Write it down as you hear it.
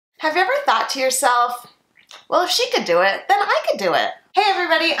Have you ever thought to yourself, well, if she could do it, then I could do it? Hey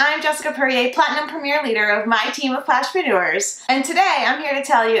everybody, I'm Jessica Perrier, Platinum Premier Leader of my team of Poshpreneurs. And today I'm here to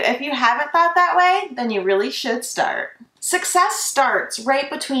tell you, if you haven't thought that way, then you really should start. Success starts right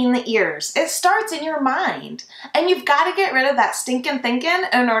between the ears. It starts in your mind. And you've got to get rid of that stinking thinking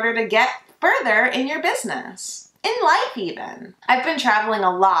in order to get further in your business. In life even. I've been traveling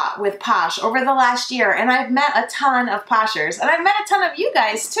a lot with Posh over the last year, and I've met a ton of Poshers, and I've met a ton of you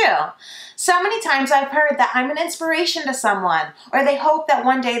guys too. So many times I've heard that I'm an inspiration to someone, or they hope that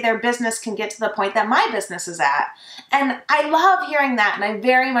one day their business can get to the point that my business is at. And I love hearing that, and I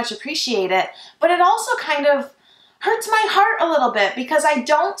very much appreciate it, but it also kind of hurts my heart a little bit because I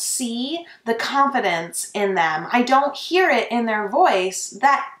don't see the confidence in them. I don't hear it in their voice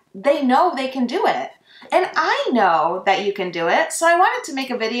that they know they can do it. And I know that you can do it, so I wanted to make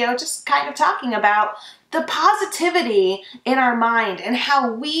a video just kind of talking about the positivity in our mind and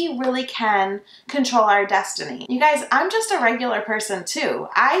how we really can control our destiny. You guys, I'm just a regular person too.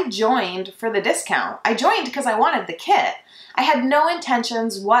 I joined for the discount. I joined because I wanted the kit. I had no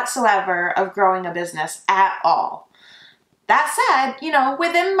intentions whatsoever of growing a business at all. That said,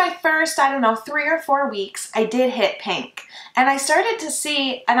 within my first, 3 or 4 weeks, I did hit pink. And I started to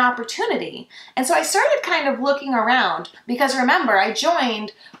see an opportunity. And so I started kind of looking around because remember, I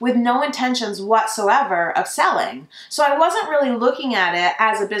joined with no intentions whatsoever of selling. So I wasn't really looking at it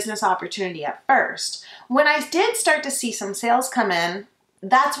as a business opportunity at first. When I did start to see some sales come in,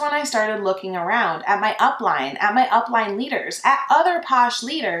 that's when I started looking around at my upline leaders, at other Posh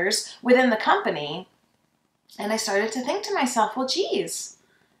leaders within the company. And I started to think to myself, well, geez,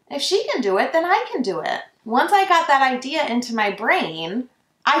 if she can do it, then I can do it. Once I got that idea into my brain,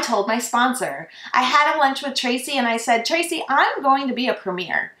 I told my sponsor. I had a lunch with Tracy and I said, Tracy, I'm going to be a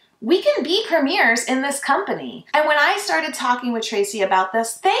premier. We can be premiers in this company. And when I started talking with Tracy about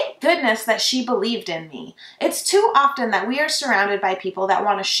this, thank goodness that she believed in me. It's too often that we are surrounded by people that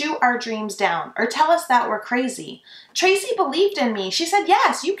want to shoot our dreams down or tell us that we're crazy. Tracy believed in me. She said,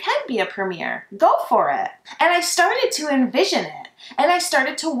 yes, you can be a premier. Go for it. And I started to envision it. And I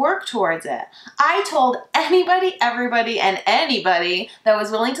started to work towards it. I told anybody, everybody, and anybody that was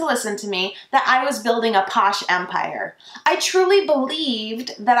willing to listen to me that I was building a Posh empire. I truly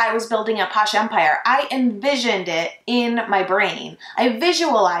believed that I was building a Posh empire. I envisioned it in my brain. I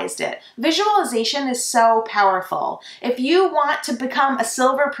visualized it. Visualization is so powerful. If you want to become a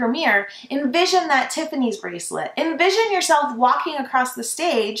silver premier, envision that Tiffany's bracelet. Envision yourself walking across the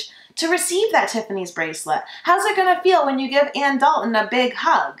stage to receive that Tiffany's bracelet. How's it going to feel when you give Ann Dalton a big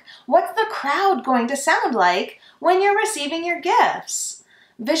hug? What's the crowd going to sound like when you're receiving your gifts?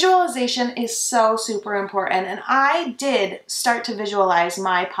 Visualization is so super important, and I did start to visualize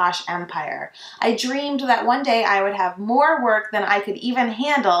my Posh empire. I dreamed that one day I would have more work than I could even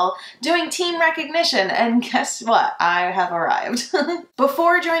handle doing team recognition, and guess what? I have arrived.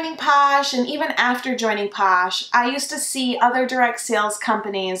 Before joining Posh and even after joining Posh, I used to see other direct sales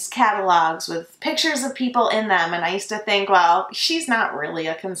companies' catalogs with pictures of people in them, and I used to think, well, she's not really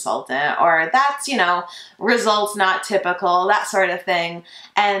a consultant, or that's, results not typical, that sort of thing.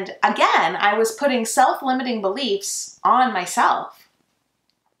 And again, I was putting self-limiting beliefs on myself.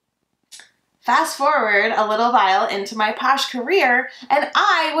 Fast forward a little while into my Posh career, and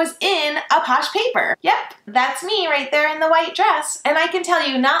I was in a Posh paper. Yep, that's me right there in the white dress. And I can tell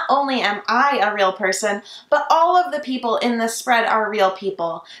you, not only am I a real person, but all of the people in this spread are real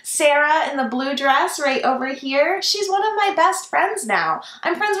people. Sarah in the blue dress right over here, she's one of my best friends now.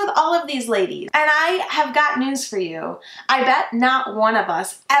 I'm friends with all of these ladies. And I have got news for you. I bet not one of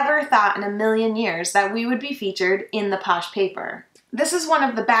us ever thought in a million years that we would be featured in the Posh paper. This is one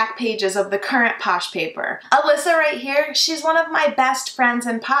of the back pages of the current Posh paper. Alyssa right here, she's one of my best friends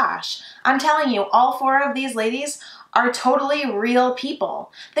in Posh. I'm telling you, all 4 of these ladies are totally real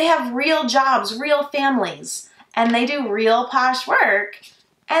people. They have real jobs, real families, and they do real Posh work,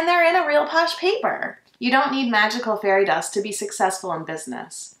 and they're in a real Posh paper. You don't need magical fairy dust to be successful in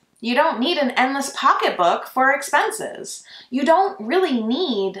business. You don't need an endless pocketbook for expenses. You don't really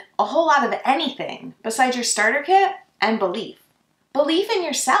need a whole lot of anything besides your starter kit and belief. Believe in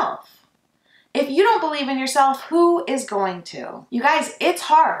yourself. If you don't believe in yourself, who is going to? You guys, it's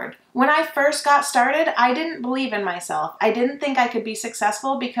hard. When I first got started, I didn't believe in myself. I didn't think I could be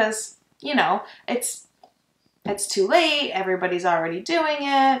successful because, it's too late. Everybody's already doing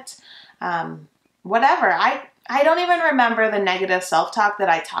it. Whatever. I don't even remember the negative self-talk that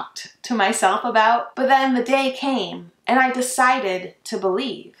I talked to myself about. But then the day came and I decided to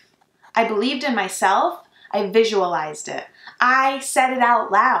believe. I believed in myself. I visualized it. I said it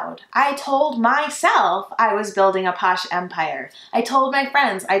out loud. I told myself I was building a posh empire. I told my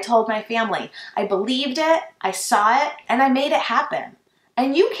friends, I told my family. I believed it, I saw it, and I made it happen.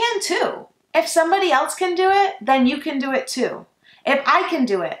 And you can too. If somebody else can do it, then you can do it too. If I can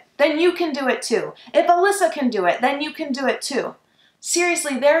do it, then you can do it too. If Alyssa can do it, then you can do it too.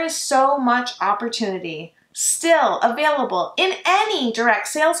 Seriously, there is so much opportunity still available in any direct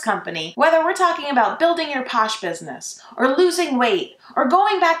sales company, whether we're talking about building your Posh business or losing weight or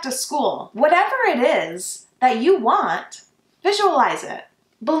going back to school. Whatever it is that you want, visualize it,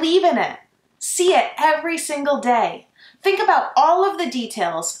 believe in it, see it every single day. Think about all of the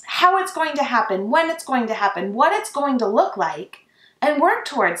details, how it's going to happen, when it's going to happen, what it's going to look like, and work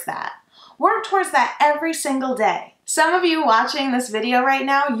towards that. Work towards that every single day. Some of you watching this video right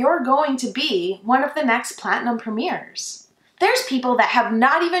now, you're going to be one of the next Platinum Premiers. There's people that have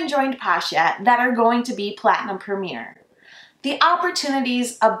not even joined Posh yet that are going to be Platinum Premier. The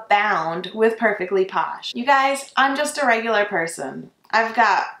opportunities abound with Perfectly Posh. You guys, I'm just a regular person. I've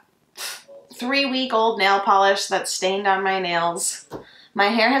got 3-week-old nail polish that's stained on my nails. My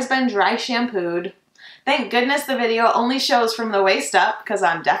hair has been dry shampooed. Thank goodness the video only shows from the waist up because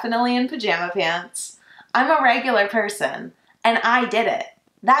I'm definitely in pajama pants. I'm a regular person and I did it.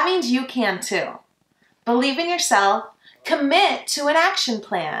 That means you can too. Believe in yourself, commit to an action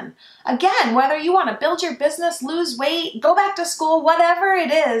plan. Again, whether you want to build your business, lose weight, go back to school, whatever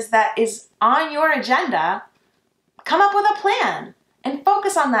it is that is on your agenda, come up with a plan and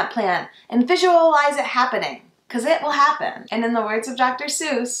focus on that plan and visualize it happening. Because it will happen. And in the words of Dr.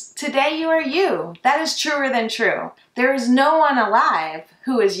 Seuss, today you are you. That is truer than true. There is no one alive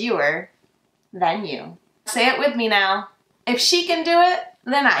who is youer than you. Say it with me now. If she can do it,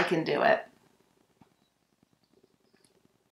 then I can do it.